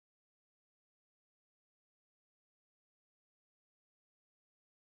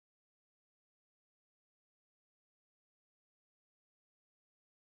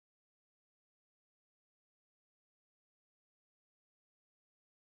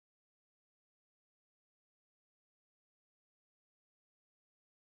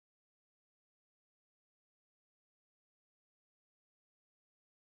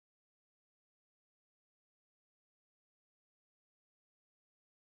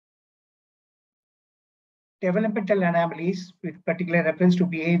developmental anomalies with particular reference to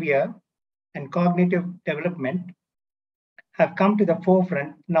behavior and cognitive development have come to the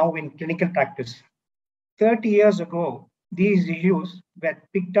forefront now in clinical practice. 30 years ago, these issues were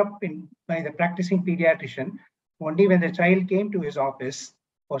picked up by the practicing pediatrician only when the child came to his office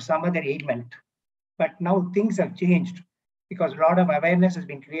for some other ailment. But now things have changed because a lot of awareness has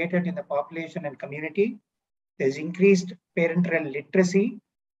been created in the population and community. There's increased parental literacy,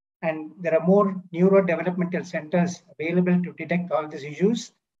 and there are more neurodevelopmental centers available to detect all these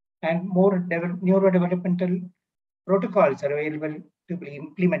issues, and more neurodevelopmental protocols are available to be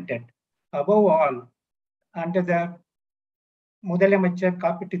implemented. Above all, under the Mudhalamachar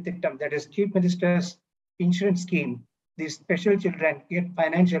Kaapittu Thittam, that is Chief Minister's insurance scheme, these special children get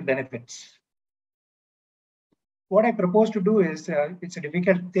financial benefits. What I propose to do is, it's a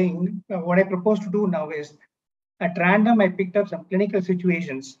difficult thing. What I propose to do now is, at random, I picked up some clinical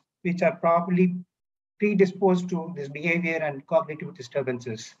situations which are probably predisposed to this behavior and cognitive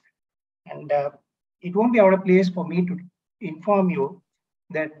disturbances. And it won't be out of place for me to inform you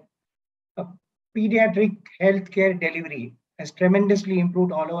that pediatric healthcare delivery has tremendously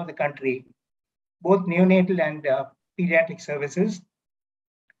improved all over the country, both neonatal and pediatric services,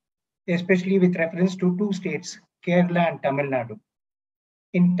 especially with reference to two states, Kerala and Tamil Nadu.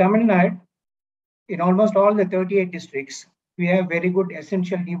 In Tamil Nadu, in almost all the 38 districts, we have very good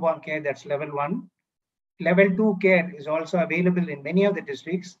essential newborn care, that's level 1. Level 2 care is also available in many of the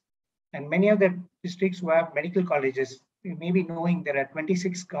districts, and many of the districts who have medical colleges, you may be knowing there are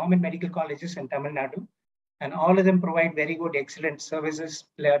 26 government medical colleges in Tamil Nadu, and all of them provide very good, excellent services,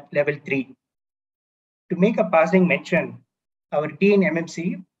 level 3. To make a passing mention, our Dean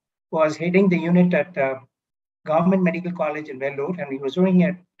MMC was heading the unit at Government Medical College in Vellore, and he was doing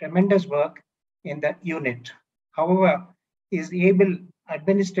a tremendous work in that unit. However, his able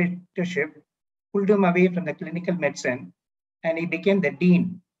administratorship pulled him away from the clinical medicine, and he became the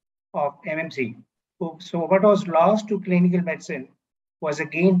dean of MMC. So what was lost to clinical medicine was a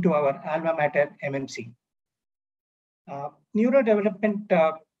gain to our alma mater, MMC.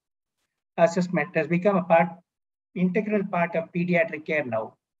 Neurodevelopment assessment has become a integral part of pediatric care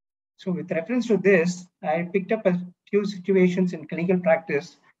now. So with reference to this, I picked up a few situations in clinical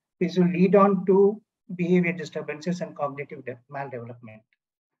practice which will lead on to behavior disturbances and cognitive maldevelopment.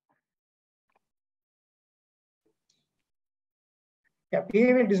 Yeah,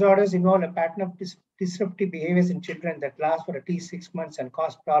 behavioral disorders involve a pattern of disruptive behaviors in children that last for at least 6 months and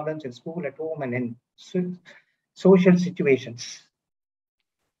cause problems in school, at home, and in social situations.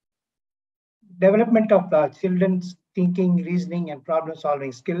 Development of children's thinking, reasoning, and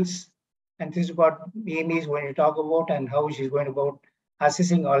problem-solving skills. And this is what Amy is going to talk about and how she's going about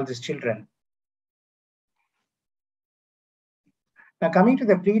assessing all these children. Now, coming to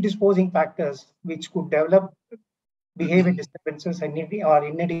the predisposing factors which could develop behavior disturbances or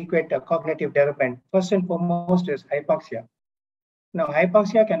inadequate cognitive development, first and foremost is hypoxia. Now,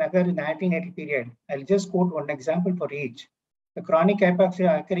 hypoxia can occur in the antenatal period. I'll just quote one example for each. The chronic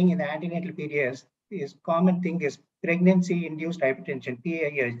hypoxia occurring in the antenatal periods is common thing is pregnancy-induced hypertension,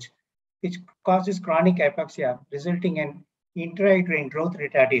 PIH, which causes chronic hypoxia, resulting in intrauterine growth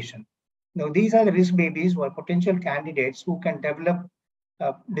retardation. Now, these are the risk babies who are potential candidates who can develop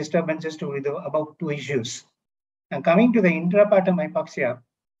disturbances to the above two issues. And coming to the intrapartum hypoxia,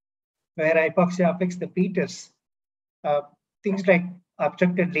 where hypoxia affects the fetus, things like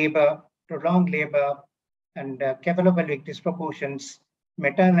obstructed labor, prolonged labor, and cephalopelvic disproportions,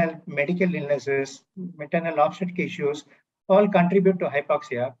 maternal medical illnesses, maternal obstetric issues, all contribute to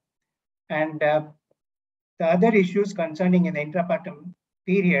hypoxia. And the other issues concerning in the intrapartum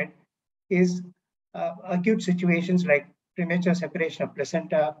period is acute situations like premature separation of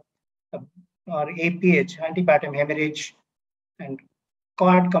placenta or APH, antepartum hemorrhage, and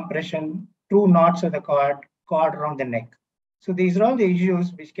cord compression, true knots of the cord around the neck. So these are all the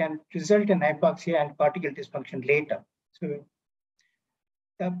issues which can result in hypoxia and cortical dysfunction later. So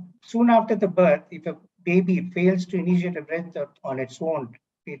soon after the birth, if a baby fails to initiate a breath on its own,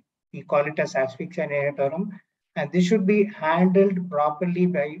 we call it as asphyxia neonatorum, and this should be handled properly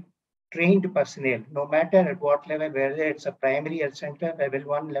by trained personnel, no matter at what level, whether it's a primary health center, level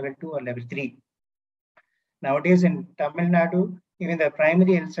 1, level 2, or level 3. Nowadays in Tamil Nadu, even the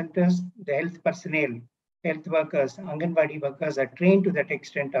primary health centers, the health personnel, health workers, Anganwadi workers are trained to that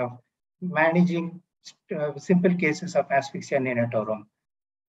extent of managing simple cases of asphyxia neonatorum.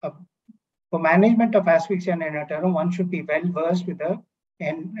 For management of asphyxia neonatorum, one should be well versed with the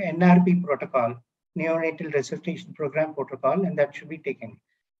NRP protocol, Neonatal Resuscitation Program protocol, and that should be taken.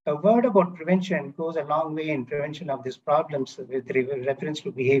 A word about prevention goes a long way in prevention of these problems with reference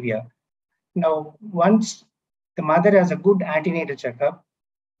to behavior. Now, once The mother has a good antenatal checkup.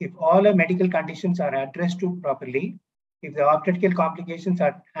 If all her medical conditions are addressed to properly, if the obstetrical complications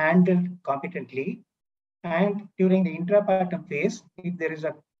are handled competently, and during the intrapartum phase, if there is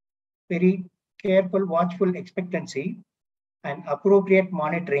a very careful, watchful expectancy and appropriate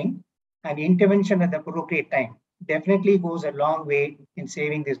monitoring and intervention at the appropriate time, definitely goes a long way in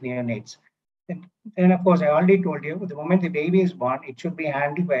saving these neonates. And of course, I already told you, the moment the baby is born, it should be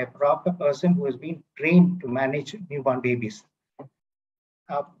handled by a proper person who has been trained to manage newborn babies.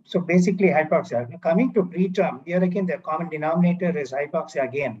 So basically, hypoxia. Coming to preterm, here again, the common denominator is hypoxia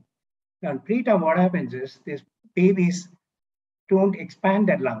again. Now, in preterm, what happens is these babies don't expand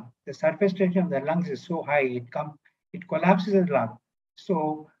their lung. The surface tension of the lungs is so high, it collapses the lung.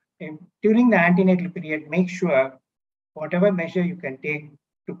 So during the antenatal period, make sure whatever measure you can take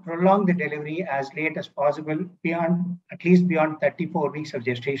to prolong the delivery as late as possible, at least beyond 34 weeks of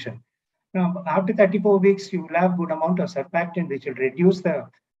gestation. Now, after 34 weeks, you will have good amount of surfactant, which will reduce the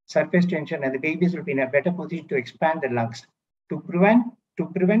surface tension, and the babies will be in a better position to expand the lungs. To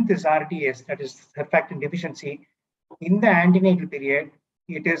prevent this RDS, that is surfactant deficiency, in the antenatal period,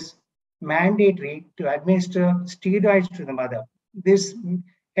 it is mandatory to administer steroids to the mother. This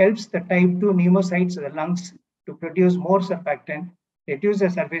helps the type 2 pneumocytes of the lungs to produce more surfactant, reduce the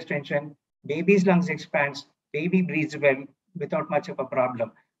surface tension, baby's lungs expands, baby breathes well without much of a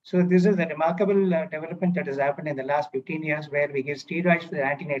problem. So this is a remarkable development that has happened in the last 15 years where we give steroids to the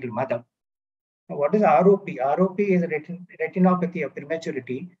antenatal mother. Now, what is ROP? ROP is a retinopathy of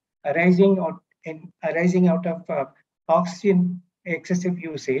prematurity arising out of oxygen excessive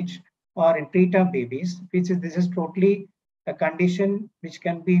usage or in preterm babies, this is totally a condition which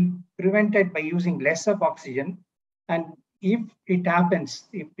can be prevented by using less of oxygen. And if it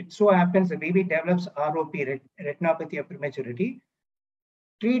so happens the baby develops ROP, retinopathy of prematurity,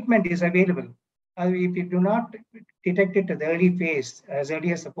 treatment is available. If you do not detect it at the early phase, as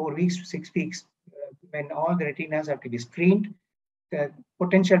early as 4 weeks to 6 weeks, when all the retinas have to be screened, the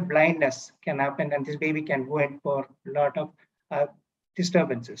potential blindness can happen and this baby can go in for a lot of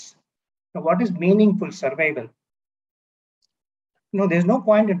disturbances. Now, what is meaningful survival? There's no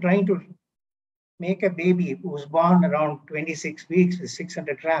point in trying to make a baby who's born around 26 weeks with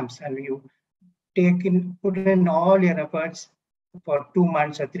 600 grams and you put in all your efforts for 2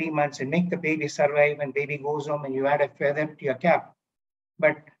 months or 3 months and make the baby survive and baby goes home and you add a feather to your cap.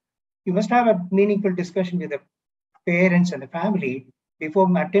 But you must have a meaningful discussion with the parents and the family before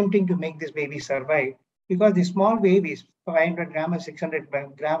attempting to make this baby survive, because the small babies, 500 gram or 600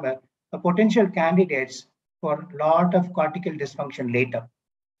 gram, are potential candidates for a lot of cortical dysfunction later.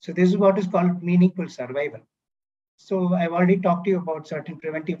 So this is what is called meaningful survival. So I've already talked to you about certain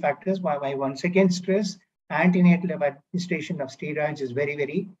preventive factors. Why I once again stress antenatal administration of steroids is very,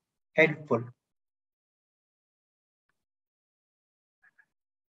 very helpful.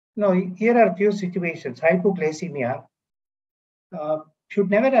 Now, here are a few situations. Hypoglycemia should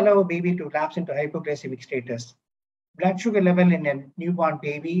never allow a baby to lapse into hypoglycemic status. Blood sugar level in a newborn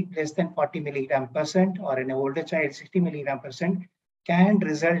baby less than 40 mg/% or in an older child 60 mg/% can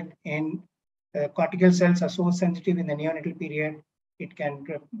result in cortical cells are so sensitive in the neonatal period, it can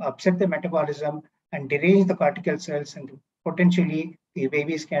upset the metabolism and derange the cortical cells, and potentially the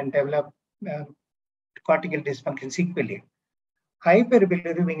babies can develop cortical dysfunction sequelae.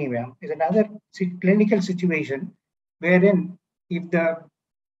 Hyperbilirubinemia is another clinical situation wherein if the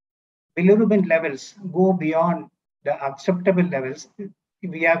bilirubin levels go beyond the acceptable levels,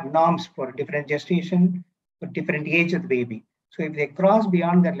 we have norms for different gestation, for different age of the baby. So if they cross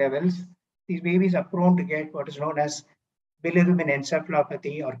beyond the levels, these babies are prone to get what is known as bilirubin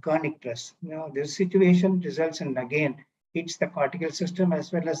encephalopathy or kernicterus. This situation results in, again, hits the cortical system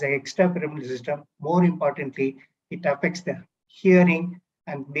as well as the extrapyramidal system. More importantly, it affects the hearing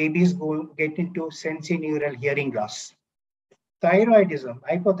and babies get into sensorineural hearing loss. Thyroidism,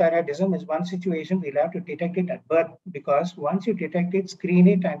 hypothyroidism is one situation we'll have to detect it at birth, because once you detect it, screen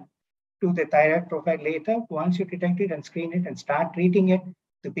it and do the thyroid profile later. Once you detect it and screen it and start treating it,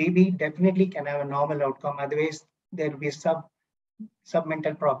 the baby definitely can have a normal outcome. Otherwise, there will be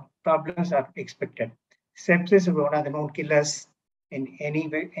submental problems are expected. Sepsis is one of the known killers in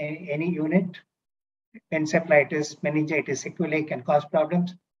any unit. Encephalitis, meningitis, sequelae can cause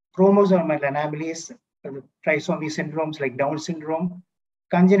problems. Chromosomal anomalies, trisomy syndromes like Down syndrome,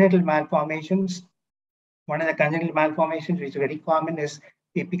 congenital malformations. One of the congenital malformations which is very common is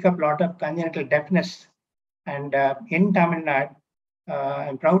we pick up a lot of congenital deafness. And in Tamil Nadu,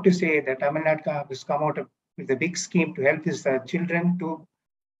 I'm proud to say that Tamil Nadu has come out with a big scheme to help these children to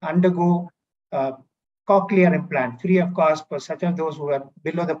undergo cochlear implant free of cost for such of those who are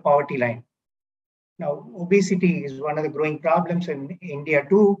below the poverty line. Now, obesity is one of the growing problems in India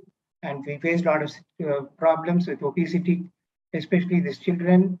too, and we face a lot of problems with obesity, especially these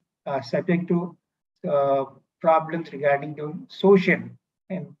children are subject to uh, problems regarding to social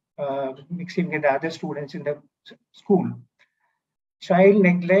and mixing with other students in the school. Child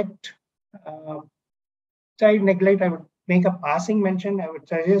neglect, uh, child neglect, I would make a passing mention. I would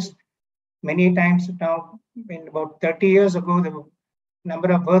suggest many times now, in about 30 years ago, the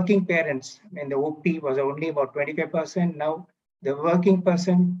number of working parents in the OP was only about 25%. Now the working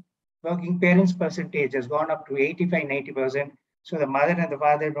parents percentage has gone up to 85, 90%. So the mother and the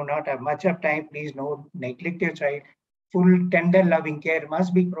father do not have much of time. Please don't neglect your child. Full tender loving care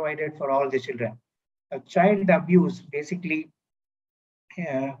must be provided for all the children. Child abuse, basically,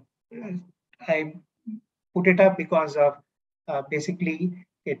 uh, I put it up because of basically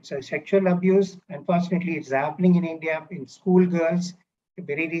it's a sexual abuse. Unfortunately, it's happening in India in school girls.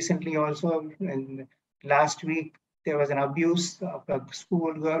 Very recently, also, in last week, there was an abuse of a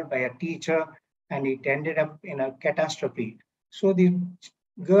school girl by a teacher, and it ended up in a catastrophe. So the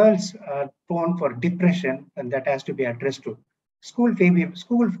girls are prone for depression, and that has to be addressed too. School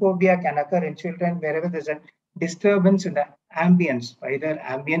phobia can occur in children wherever there's a disturbance in the ambience. Either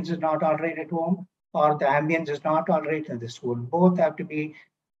ambience is not all right at home, or the ambience is not all right in the school. Both have to be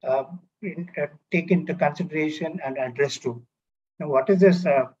uh, taken into consideration and addressed too. Now, what is this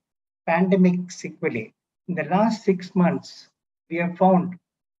pandemic sequelae? In the last 6 months, we have found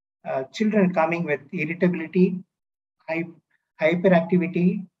children coming with irritability,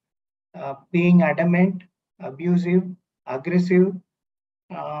 hyperactivity, being adamant, abusive, aggressive,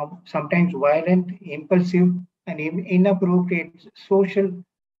 sometimes violent, impulsive, and inappropriate social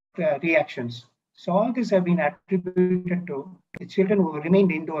reactions. So all these have been attributed to the children who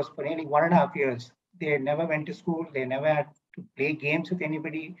remained indoors for nearly 1.5 years. They never went to school. They never had to play games with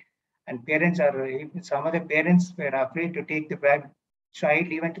anybody. And some of the parents were afraid to take the child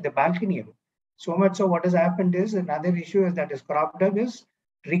even to the balcony. So much so, what has happened is another issue is that has cropped up is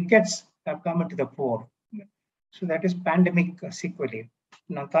rickets have come into the fore. So that is pandemic sequelae.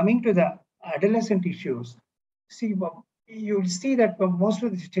 Now coming to the adolescent issues, see, you'll see that for most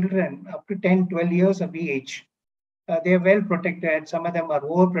of the children up to 10, 12 years of age, they are well protected. Some of them are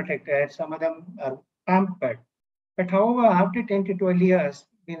overprotected. Some of them are pampered. But however, after 10 to 12 years,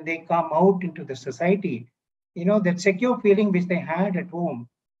 when they come out into the society, that secure feeling which they had at home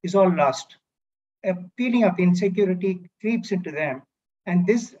is all lost. A feeling of insecurity creeps into them, and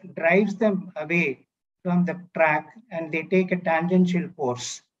this drives them away from the track, and they take a tangential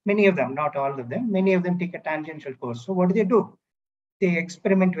course. Many of them, not all of them, many of them take a tangential course. So, what do? They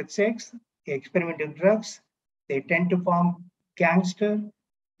experiment with sex, they experiment with drugs, they tend to form gangster,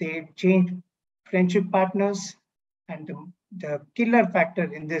 they change friendship partners, and the killer factor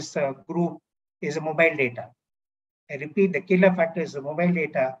in this group is a mobile data. I repeat, the killer factor is the mobile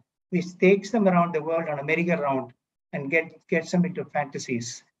data, which takes them around the world on a merry-go-round and gets them into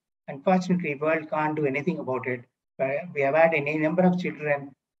fantasies. Unfortunately, the world can't do anything about it. We have had any number of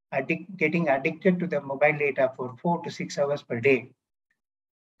children getting addicted to the mobile data for 4 to 6 hours per day.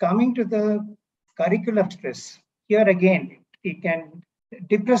 Coming to the curricular stress, here again, it can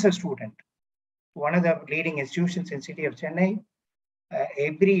depress a student. One of the leading institutions in city of Chennai,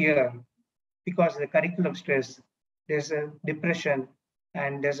 every year, because of the curriculum stress, there's a depression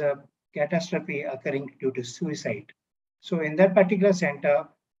and there's a catastrophe occurring due to suicide. So in that particular center,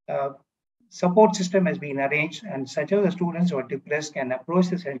 uh, support system has been arranged, and such as the students who are depressed can approach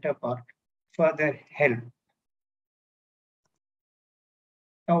the center for further help.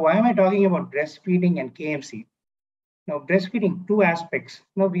 Now, why am I talking about breastfeeding and KMC? Now, breastfeeding, two aspects.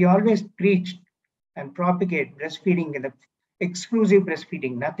 We always preach and propagate breastfeeding in the exclusive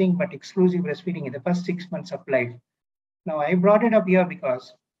breastfeeding, nothing but exclusive breastfeeding in the first 6 months of life. Now, I brought it up here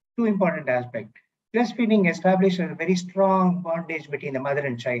because two important aspects. Breastfeeding establishes a very strong bondage between the mother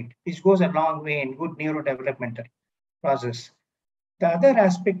and child, which goes a long way in good neurodevelopmental process. The other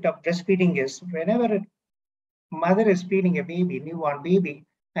aspect of breastfeeding is whenever a mother is feeding a baby, newborn baby,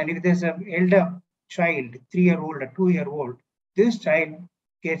 and if there's an elder child, 3-year-old or 2-year-old, this child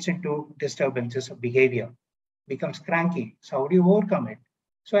gets into disturbances of behavior, becomes cranky. So how do you overcome it?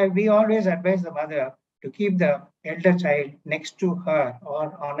 So we always advise the mother to keep the elder child next to her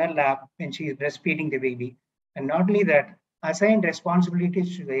or on her lap when she is breastfeeding the baby. And not only that, assign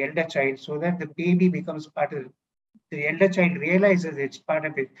responsibilities to the elder child so that the baby becomes part of the elder child realizes it's part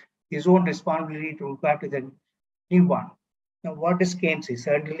of his own responsibility to look after the newborn. Now, what is KMC?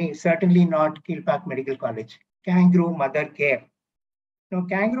 Certainly not Kilpack Medical College. Kangaroo mother care. Now,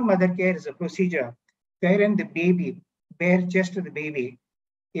 kangaroo mother care is a procedure wherein the baby, bare chest of the baby,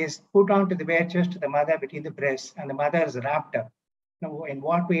 is put onto the bare chest of the mother between the breasts, and the mother is wrapped up. Now, in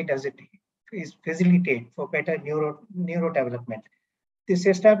what way does it is facilitate for better neurodevelopment? This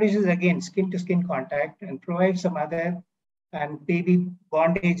establishes again skin to skin contact and provides the mother and baby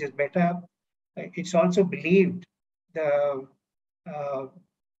bondage is better. It's also believed the uh,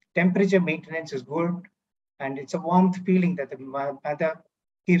 temperature maintenance is good, and it's a warmth feeling that the mother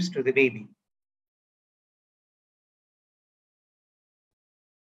gives to the baby.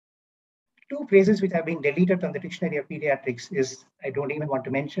 Two phrases which have been deleted from the dictionary of pediatrics is, I don't even want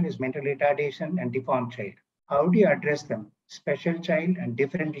to mention, is mental retardation and deformed child. How do you address them? Special child and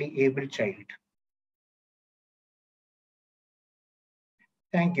differently able child.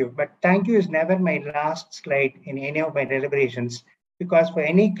 Thank you. But thank you is never my last slide in any of my deliberations, because for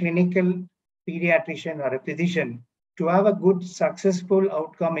any clinical pediatrician or a physician to have a good, successful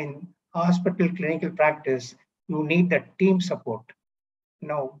outcome in hospital clinical practice, you need the team support.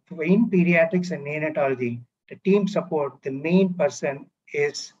 Now, in pediatrics and neonatology, the team support, the main person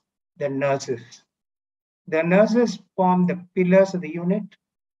is the nurses. The nurses form the pillars of the unit.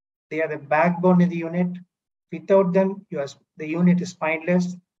 They are the backbone of the unit. Without them, the unit is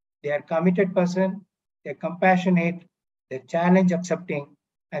spineless. They are committed person. They're compassionate. They're challenge accepting,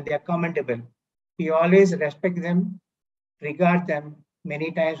 and they are commendable. We always respect them, regard them.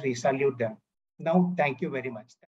 Many times we salute them. Now, thank you very much.